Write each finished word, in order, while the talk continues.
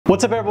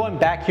What's up everyone,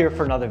 back here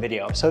for another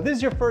video. So if this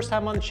is your first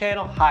time on the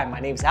channel, hi, my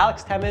name is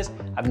Temiz.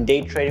 I've been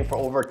day trading for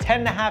over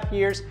 10.5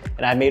 years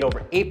and I made over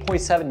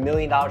 $8.7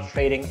 million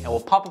trading, and we'll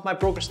pop up my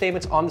broker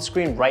statements on the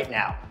screen right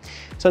now.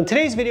 So in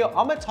today's video,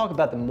 I'm gonna talk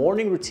about the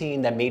morning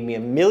routine that made me a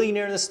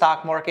millionaire in the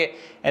stock market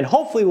and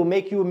hopefully will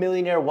make you a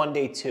millionaire one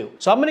day too.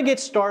 So I'm gonna get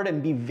started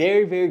and be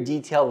very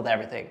detailed with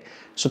everything.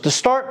 So to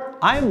start,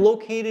 I am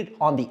located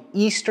on the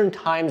Eastern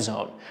time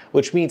zone,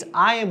 which means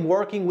I am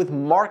working with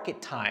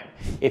market time.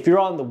 If you're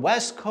on the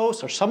West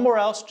Coast or somewhere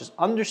else, just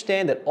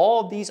understand that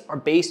all of these are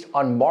based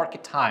on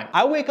market time.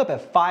 I wake up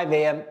at 5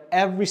 a.m.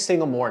 every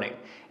single morning.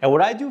 And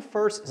what I do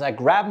first is I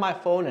grab my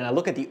phone and I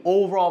look at the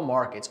overall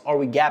markets. Are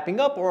we gapping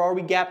up or are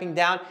we gapping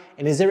down?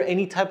 And is there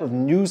any type of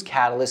news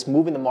catalyst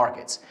moving the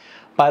markets?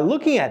 By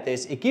looking at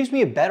this, it gives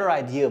me a better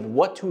idea of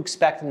what to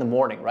expect in the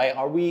morning, right?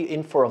 Are we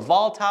in for a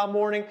volatile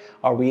morning?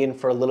 Are we in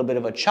for a little bit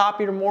of a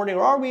choppier morning?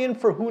 Or are we in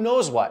for who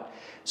knows what?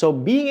 So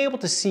being able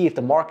to see if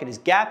the market is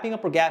gapping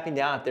up or gapping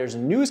down, if there's a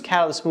news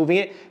catalyst moving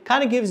it,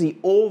 kind of gives the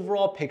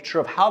overall picture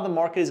of how the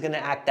market is going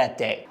to act that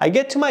day. I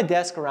get to my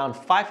desk around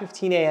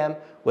 5:15 a.m.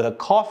 with a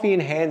coffee in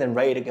hand and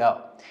ready to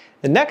go.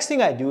 The next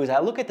thing I do is I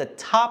look at the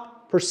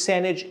top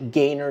percentage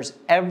gainers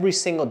every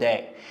single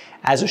day.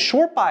 As a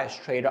short bias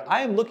trader,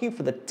 I am looking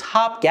for the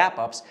top gap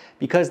ups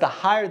because the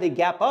higher they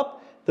gap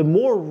up, the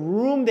more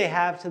room they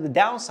have to the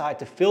downside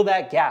to fill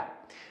that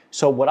gap.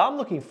 So what I'm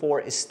looking for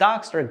is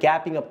stocks that are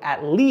gapping up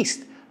at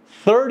least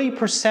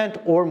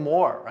 30% or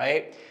more,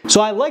 right?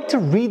 So I like to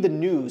read the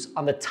news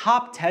on the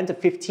top 10 to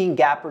 15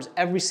 gappers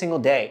every single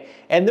day.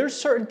 And there's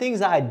certain things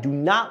that I do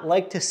not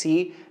like to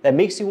see that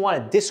makes me want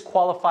to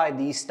disqualify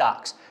these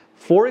stocks.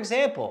 For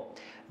example,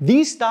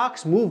 these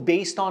stocks move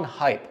based on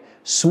hype.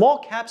 Small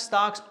cap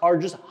stocks are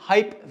just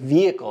hype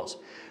vehicles.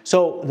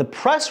 So the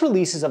press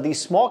releases of these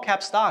small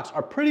cap stocks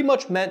are pretty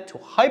much meant to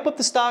hype up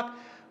the stock,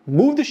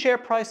 move the share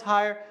price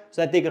higher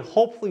so that they could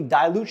hopefully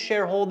dilute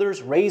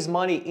shareholders, raise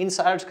money,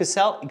 insiders could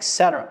sell,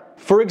 etc.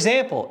 For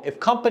example,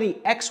 if company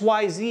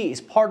XYZ is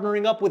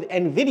partnering up with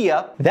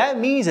Nvidia, that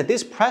means that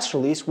this press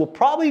release will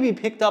probably be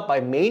picked up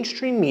by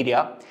mainstream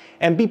media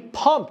and be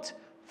pumped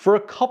for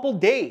a couple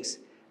days.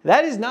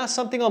 That is not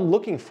something I'm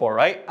looking for,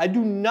 right? I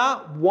do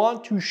not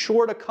want to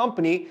short a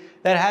company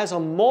that has a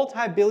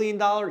multi-billion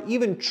dollar,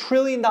 even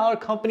trillion-dollar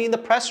company in the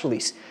press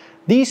release.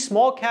 These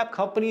small cap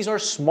companies are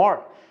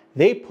smart.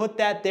 They put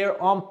that there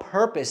on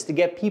purpose to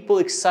get people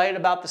excited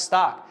about the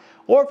stock.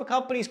 Or if a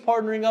company is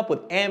partnering up with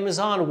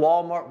Amazon,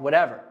 Walmart,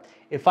 whatever.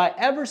 If I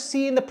ever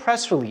see in the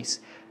press release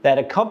that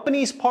a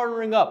company is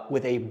partnering up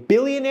with a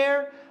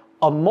billionaire,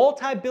 a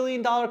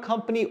multi-billion dollar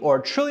company, or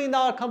a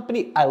trillion-dollar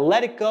company, I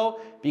let it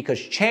go because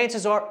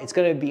chances are it's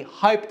gonna be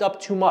hyped up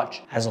too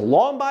much. As a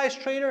long bias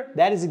trader,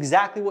 that is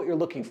exactly what you're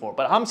looking for,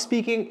 but I'm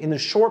speaking in the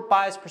short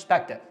bias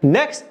perspective.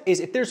 Next is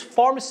if there's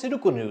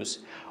pharmaceutical news.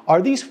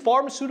 Are these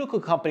pharmaceutical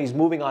companies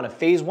moving on a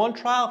phase 1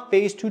 trial,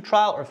 phase 2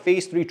 trial, or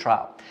phase 3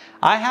 trial?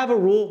 I have a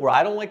rule where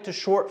I don't like to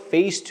short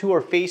phase 2 or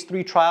phase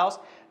 3 trials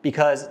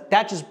because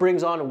that just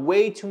brings on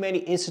way too many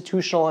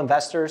institutional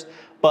investors,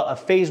 but a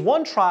phase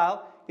 1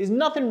 trial is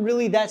nothing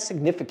really that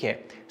significant.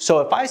 So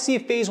if I see a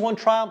phase 1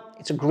 trial,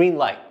 it's a green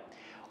light.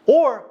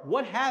 Or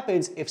what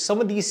happens if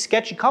some of these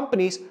sketchy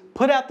companies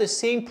put out the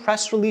same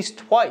press release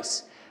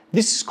twice?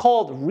 This is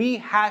called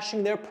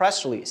rehashing their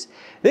press release.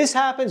 This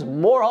happens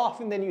more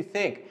often than you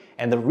think.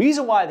 And the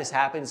reason why this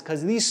happens is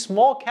because these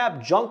small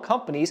cap junk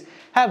companies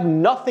have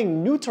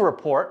nothing new to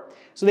report.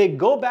 So they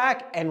go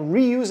back and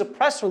reuse a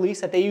press release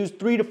that they used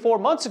 3 to 4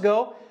 months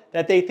ago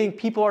that they think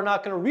people are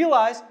not going to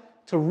realize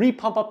to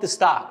repump up the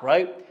stock,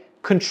 right?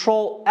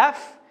 Control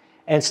F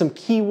and some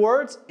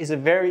keywords is a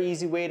very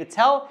easy way to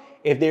tell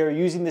if they are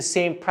using the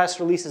same press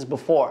release as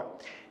before.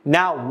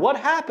 Now, what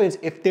happens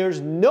if there's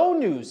no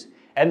news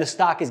and the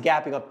stock is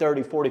gapping up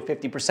 30, 40,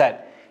 50%?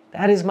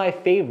 That is my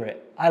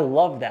favorite. I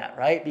love that,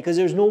 right? Because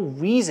there's no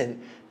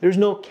reason, there's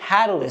no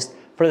catalyst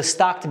for the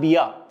stock to be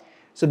up.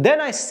 So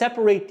then I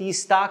separate these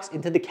stocks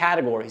into the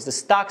categories. The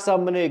stocks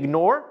I'm gonna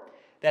ignore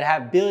that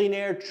have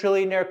billionaire,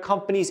 trillionaire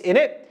companies in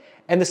it,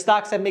 and the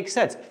stocks that make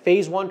sense.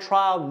 Phase 1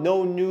 trial,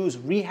 no news,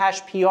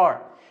 rehash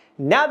PR.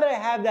 Now that I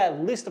have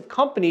that list of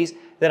companies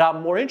that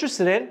I'm more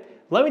interested in,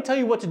 let me tell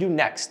you what to do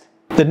next.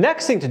 The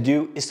next thing to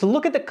do is to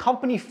look at the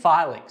company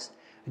filings.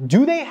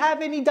 Do they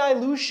have any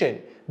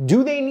dilution?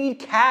 Do they need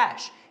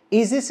cash?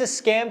 Is this a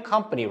scam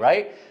company,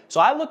 right? So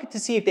I look to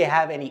see if they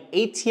have any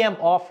ATM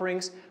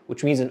offerings,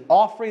 which means an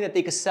offering that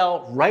they could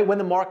sell right when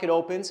the market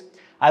opens.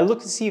 I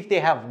look to see if they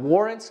have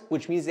warrants,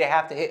 which means they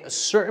have to hit a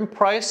certain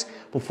price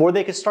before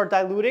they can start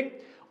diluting.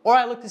 Or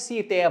I look to see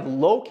if they have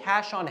low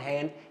cash on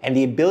hand and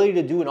the ability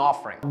to do an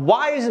offering.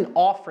 Why is an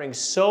offering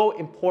so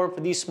important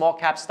for these small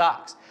cap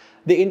stocks?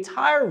 The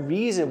entire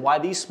reason why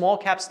these small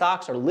cap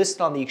stocks are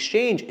listed on the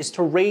exchange is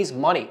to raise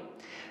money.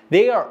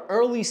 They are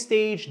early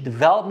stage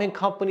development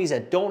companies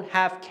that don't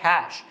have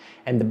cash.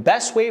 And the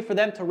best way for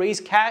them to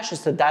raise cash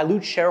is to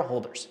dilute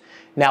shareholders.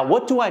 Now,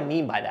 what do I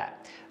mean by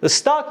that? The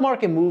stock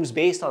market moves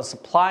based on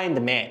supply and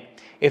demand.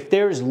 If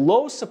there is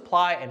low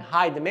supply and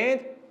high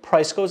demand,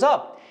 price goes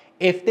up.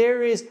 If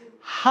there is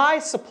high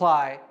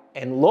supply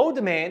and low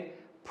demand,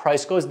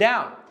 price goes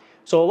down.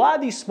 So a lot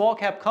of these small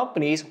cap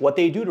companies, what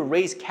they do to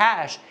raise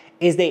cash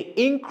is they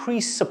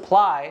increase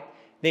supply,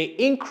 they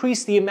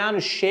increase the amount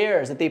of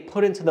shares that they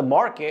put into the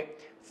market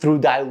through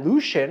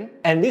dilution,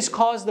 and this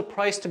causes the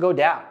price to go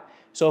down.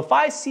 So if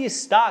I see a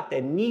stock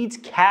that needs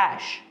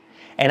cash,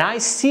 and I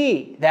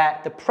see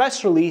that the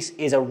press release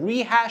is a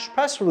rehashed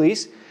press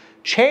release,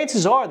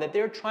 chances are that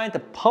they're trying to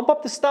pump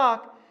up the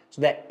stock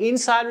so that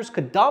insiders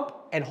could dump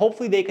and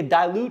hopefully they could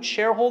dilute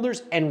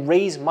shareholders and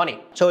raise money.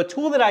 So a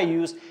tool that I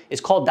use is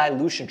called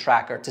Dilution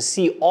Tracker to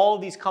see all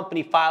of these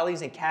company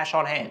filings and cash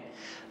on hand.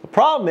 The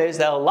problem is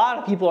that a lot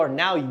of people are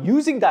now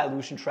using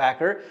Dilution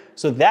Tracker,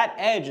 so that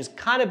edge has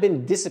kind of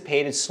been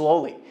dissipated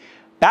slowly.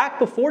 Back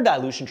before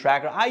Dilution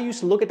Tracker, I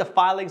used to look at the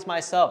filings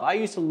myself. I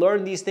used to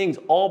learn these things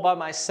all by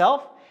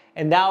myself,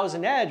 and that was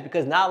an edge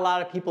because not a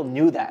lot of people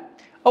knew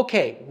that.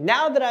 Okay,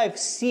 now that I've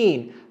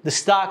seen the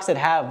stocks that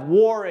have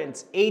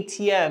warrants,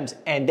 ATMs,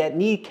 and that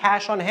need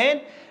cash on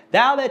hand,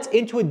 now that's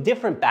into a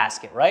different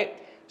basket, right?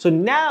 So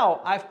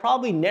now I've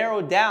probably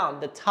narrowed down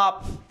the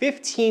top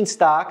 15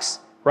 stocks,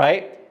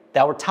 right,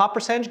 that were top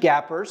percentage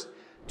gappers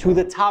to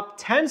the top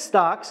 10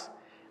 stocks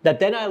that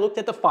then I looked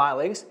at the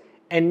filings,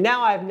 and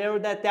now I've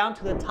narrowed that down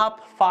to the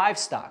top 5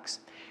 stocks.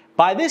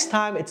 By this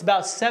time, it's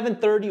about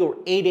 7:30 or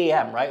 8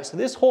 a.m., right? So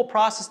this whole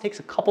process takes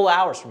a couple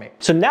hours for me.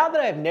 So now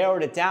that I've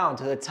narrowed it down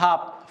to the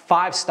top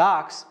 5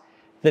 stocks,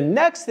 the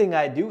next thing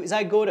I do is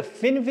I go to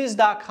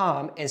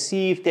finviz.com and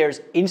see if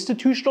there's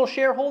institutional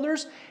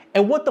shareholders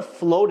and what the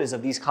float is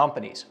of these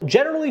companies.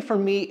 Generally for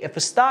me, if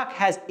a stock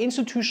has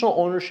institutional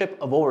ownership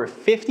of over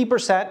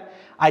 50%,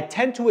 I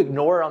tend to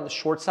ignore it on the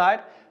short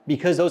side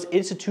because those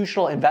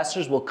institutional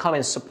investors will come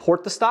and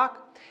support the stock.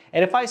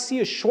 And if I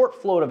see a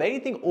short float of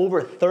anything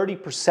over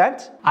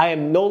 30%, I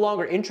am no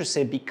longer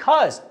interested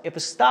because if a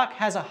stock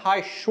has a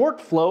high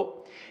short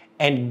float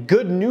and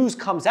good news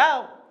comes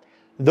out,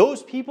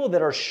 those people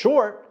that are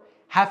short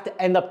have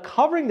to end up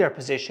covering their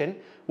position,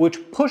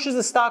 which pushes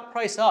the stock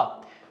price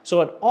up.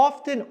 So an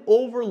often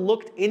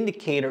overlooked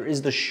indicator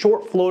is the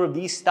short float of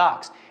these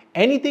stocks.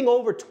 Anything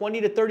over 20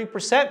 to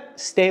 30%,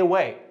 stay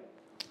away.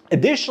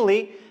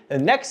 Additionally, the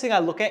next thing I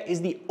look at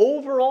is the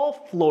overall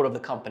float of the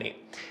company.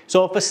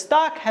 So if a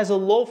stock has a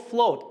low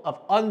float of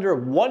under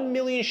 1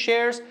 million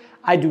shares,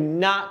 I do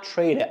not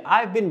trade it.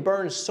 I've been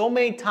burned so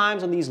many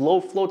times on these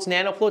low floats,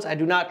 nano floats, I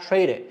do not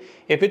trade it.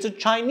 If it's a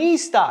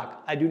Chinese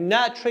stock, I do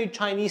not trade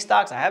Chinese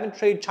stocks. I haven't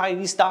traded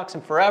Chinese stocks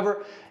in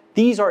forever.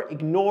 These are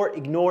ignore,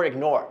 ignore,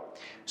 ignore.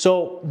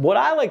 So what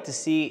I like to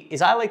see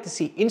is I like to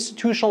see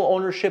institutional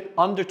ownership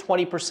under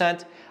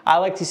 20%. I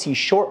like to see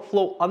short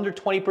float under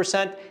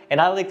 20%, and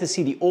I like to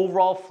see the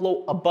overall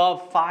float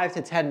above 5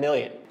 to 10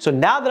 million. So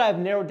now that I've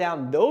narrowed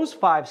down those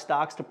 5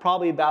 stocks to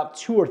probably about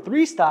 2 or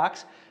 3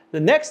 stocks, the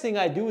next thing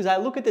I do is I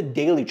look at the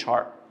daily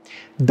chart.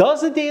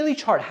 Does the daily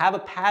chart have a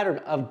pattern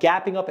of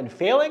gapping up and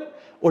failing,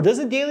 or does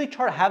the daily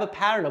chart have a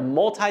pattern of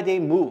multi-day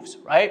moves,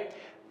 right?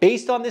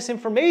 Based on this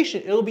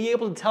information, it'll be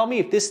able to tell me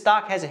if this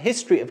stock has a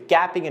history of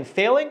gapping and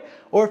failing,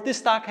 or if this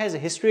stock has a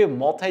history of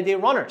multi-day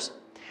runners.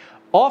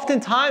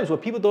 Oftentimes,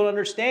 what people don't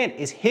understand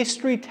is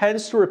history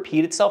tends to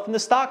repeat itself in the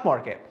stock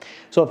market.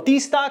 So if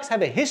these stocks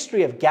have a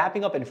history of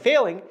gapping up and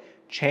failing,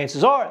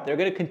 chances are they're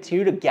going to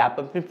continue to gap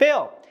up and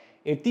fail.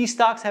 If these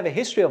stocks have a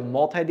history of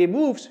multi-day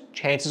moves,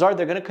 chances are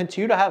they're going to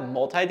continue to have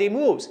multi-day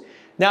moves.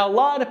 Now, a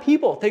lot of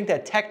people think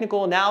that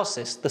technical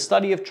analysis, the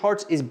study of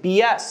charts, is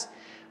BS.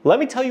 Let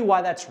me tell you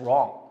why that's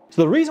wrong.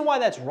 So the reason why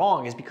that's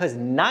wrong is because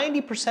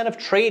 90% of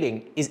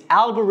trading is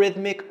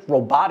algorithmic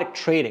robotic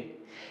trading.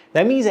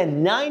 That means that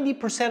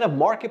 90% of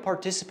market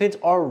participants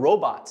are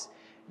robots.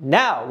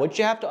 Now, what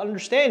you have to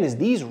understand is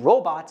these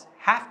robots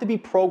have to be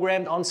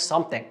programmed on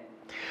something.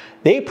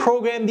 They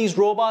program these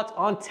robots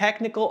on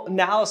technical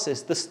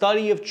analysis, the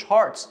study of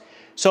charts.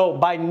 So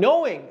by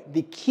knowing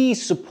the key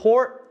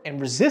support and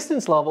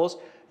resistance levels,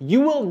 you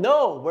will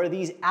know where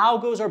these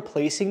algos are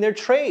placing their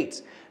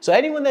trades. So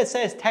anyone that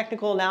says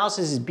technical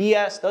analysis is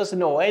BS doesn't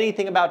know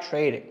anything about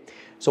trading.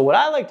 So what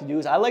I like to do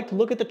is I like to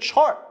look at the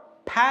chart.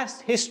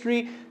 Past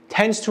history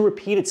tends to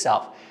repeat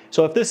itself.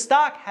 So if this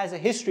stock has a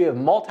history of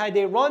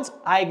multi-day runs,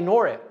 I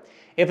ignore it.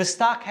 If a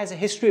stock has a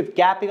history of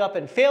gapping up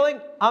and failing,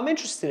 I'm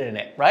interested in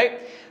it,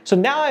 right? So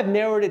now I've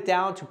narrowed it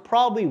down to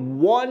probably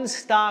 1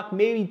 stock,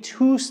 maybe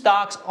 2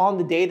 stocks on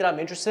the day that I'm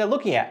interested in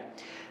looking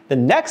at. The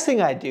next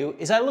thing I do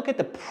is I look at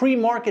the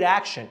pre-market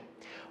action.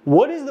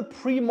 What is the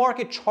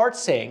pre-market chart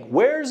saying?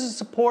 Where's the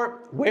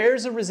support?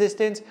 Where's the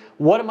resistance?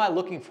 What am I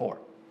looking for?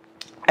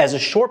 As a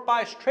short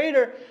bias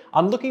trader,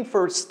 I'm looking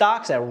for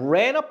stocks that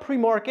ran up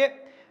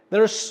pre-market that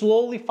are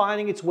slowly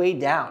finding its way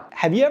down.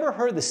 Have you ever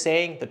heard the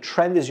saying, the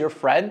trend is your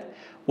friend?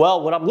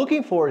 Well, what I'm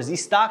looking for is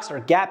these stocks are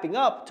gapping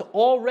up to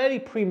already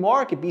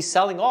pre-market be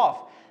selling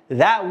off.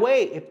 That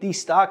way, if these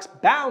stocks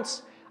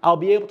bounce, I'll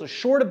be able to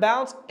short a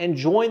bounce and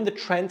join the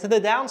trend to the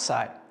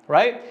downside,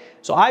 right?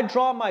 So I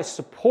draw my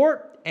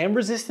support and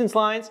resistance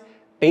lines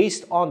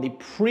based on the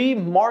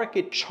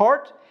pre-market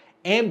chart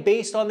and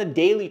based on the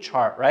daily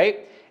chart,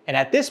 right? And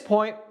at this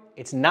point,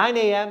 it's 9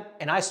 a.m.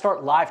 and I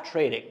start live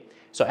trading.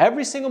 So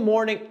every single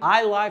morning,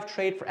 I live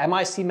trade for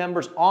MIC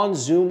members on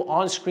Zoom,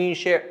 on screen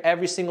share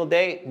every single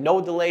day,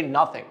 no delay,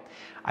 nothing.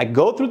 I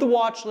go through the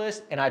watch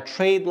list and I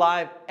trade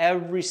live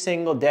every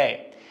single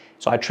day.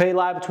 So I trade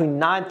live between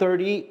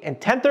 9:30 and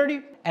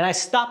 10:30, and I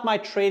stop my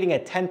trading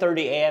at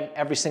 10:30 a.m.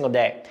 every single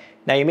day.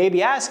 Now you may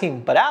be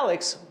asking, but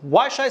Alex,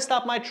 why should I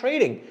stop my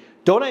trading?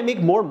 Don't I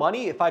make more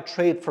money if I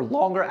trade for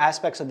longer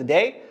aspects of the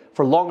day,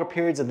 for longer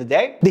periods of the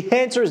day? The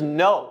answer is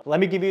no. Let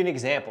me give you an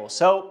example.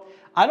 So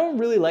I don't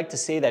really like to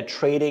say that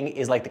trading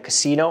is like the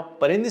casino,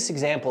 but in this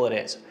example it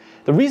is.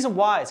 The reason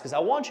why is because I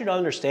want you to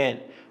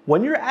understand,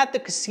 when you're at the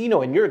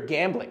casino and you're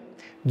gambling,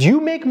 do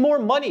you make more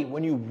money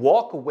when you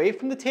walk away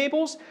from the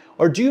tables,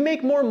 or do you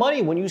make more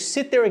money when you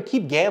sit there and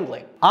keep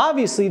gambling?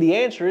 Obviously, the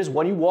answer is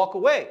when you walk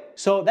away.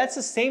 So that's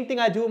the same thing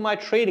I do in my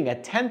trading.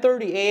 At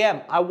 10:30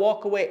 a.m., I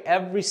walk away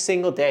every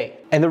single day.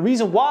 And the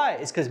reason why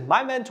is because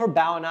my mentor,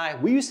 Bao, and I,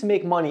 we used to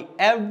make money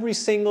every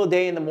single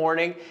day in the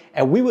morning,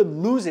 and we would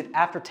lose it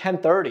after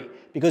 10:30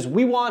 because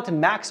we wanted to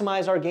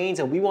maximize our gains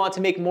and we wanted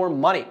to make more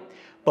money.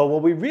 But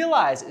what we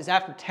realized is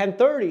after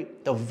 10:30,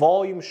 the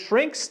volume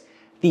shrinks,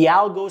 the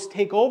algos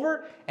take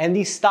over, and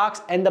these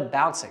stocks end up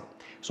bouncing.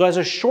 So as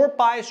a short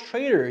bias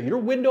trader, your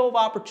window of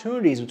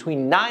opportunity is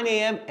between 9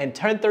 a.m. and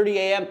 10:30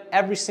 a.m.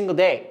 every single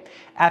day.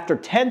 After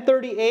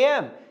 10:30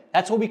 a.m.,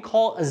 that's what we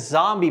call a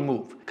zombie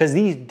move, because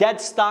these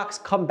dead stocks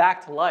come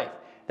back to life.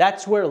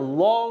 That's where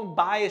long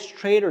bias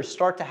traders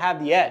start to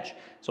have the edge.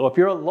 So if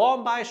you're a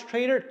long bias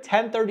trader,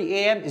 10:30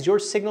 a.m. is your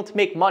signal to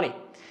make money.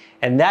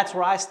 And that's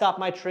where I stop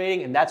my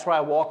trading, and that's where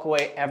I walk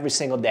away every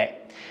single day.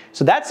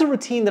 So that's the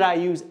routine that I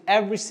use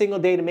every single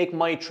day to make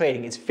money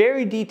trading. It's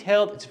very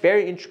detailed, it's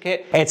very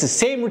intricate, and it's the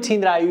same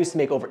routine that I use to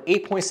make over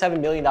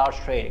 $8.7 million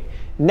trading.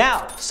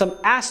 Now, some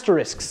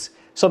asterisks,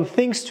 some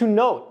things to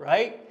note,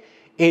 right?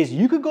 Is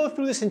you could go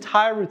through this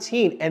entire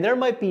routine and there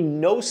might be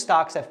no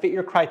stocks that fit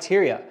your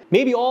criteria.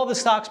 Maybe all the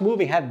stocks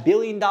moving have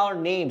billion-dollar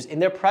names in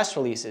their press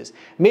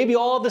releases.Maybe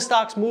all the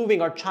stocks moving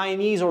are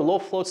Chinese or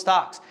low-float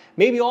stocks.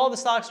 Maybe all the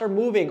stocks that are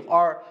moving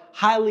are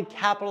highly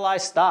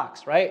capitalized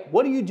stocks, right?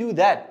 What do you do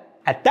then?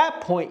 At that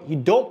point, you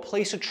don't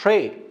place a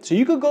trade. So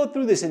you could go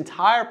through this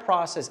entire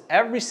process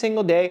every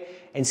single day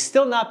and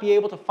still not be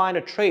able to find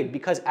a trade,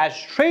 because as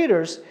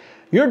traders,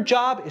 your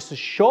job is to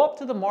show up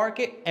to the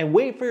market and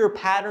wait for your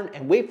pattern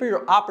and wait for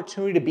your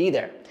opportunity to be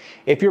there.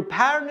 If your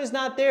pattern is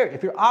not there,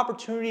 if your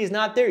opportunity is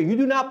not there, you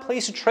do not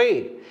place a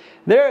trade.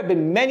 There have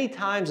been many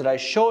times that I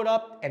showed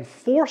up and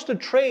forced a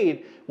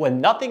trade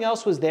when nothing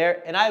else was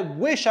there, and I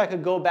wish I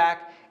could go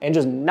back and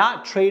just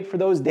not trade for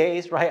those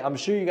days, right? I'm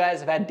sure you guys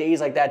have had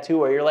days like that too,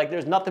 where you're like,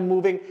 there's nothing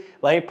moving,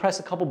 let me press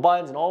a couple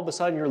buttons, and all of a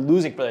sudden you're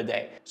losing for the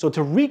day. So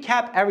to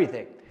recap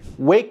everything,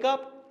 wake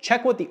up,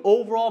 check what the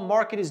overall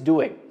market is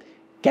doing.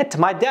 Get to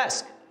my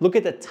desk, look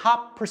at the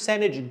top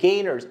percentage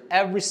gainers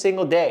every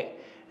single day.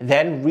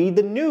 Then read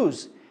the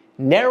news,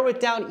 narrow it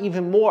down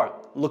even more.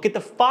 Look at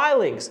the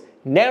filings,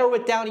 narrow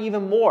it down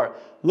even more.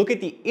 Look at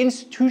the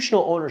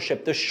institutional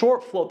ownership, the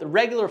short float, the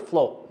regular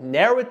float,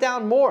 narrow it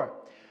down more.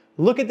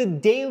 Look at the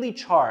daily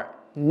chart,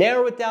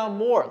 narrow it down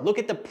more. Look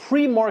at the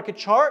pre-market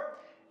chart,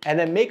 and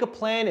then make a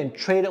plan and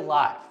trade it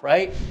live,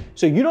 right?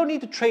 So you don't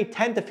need to trade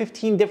 10 to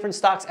 15 different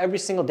stocks every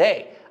single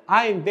day.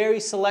 I am very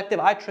selective.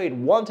 I trade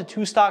 1 to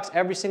 2 stocks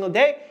every single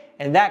day,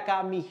 and that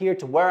got me here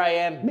to where I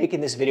am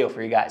making this video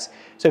for you guys.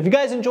 So if you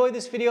guys enjoyed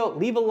this video,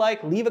 leave a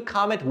like, leave a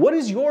comment. What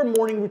does your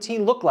morning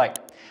routine look like?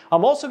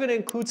 I'm also going to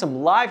include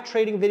some live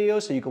trading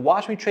videos so you can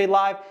watch me trade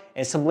live,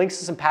 and some links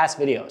to some past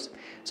videos.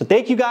 So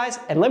thank you guys,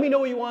 and let me know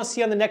what you want to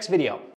see on the next video.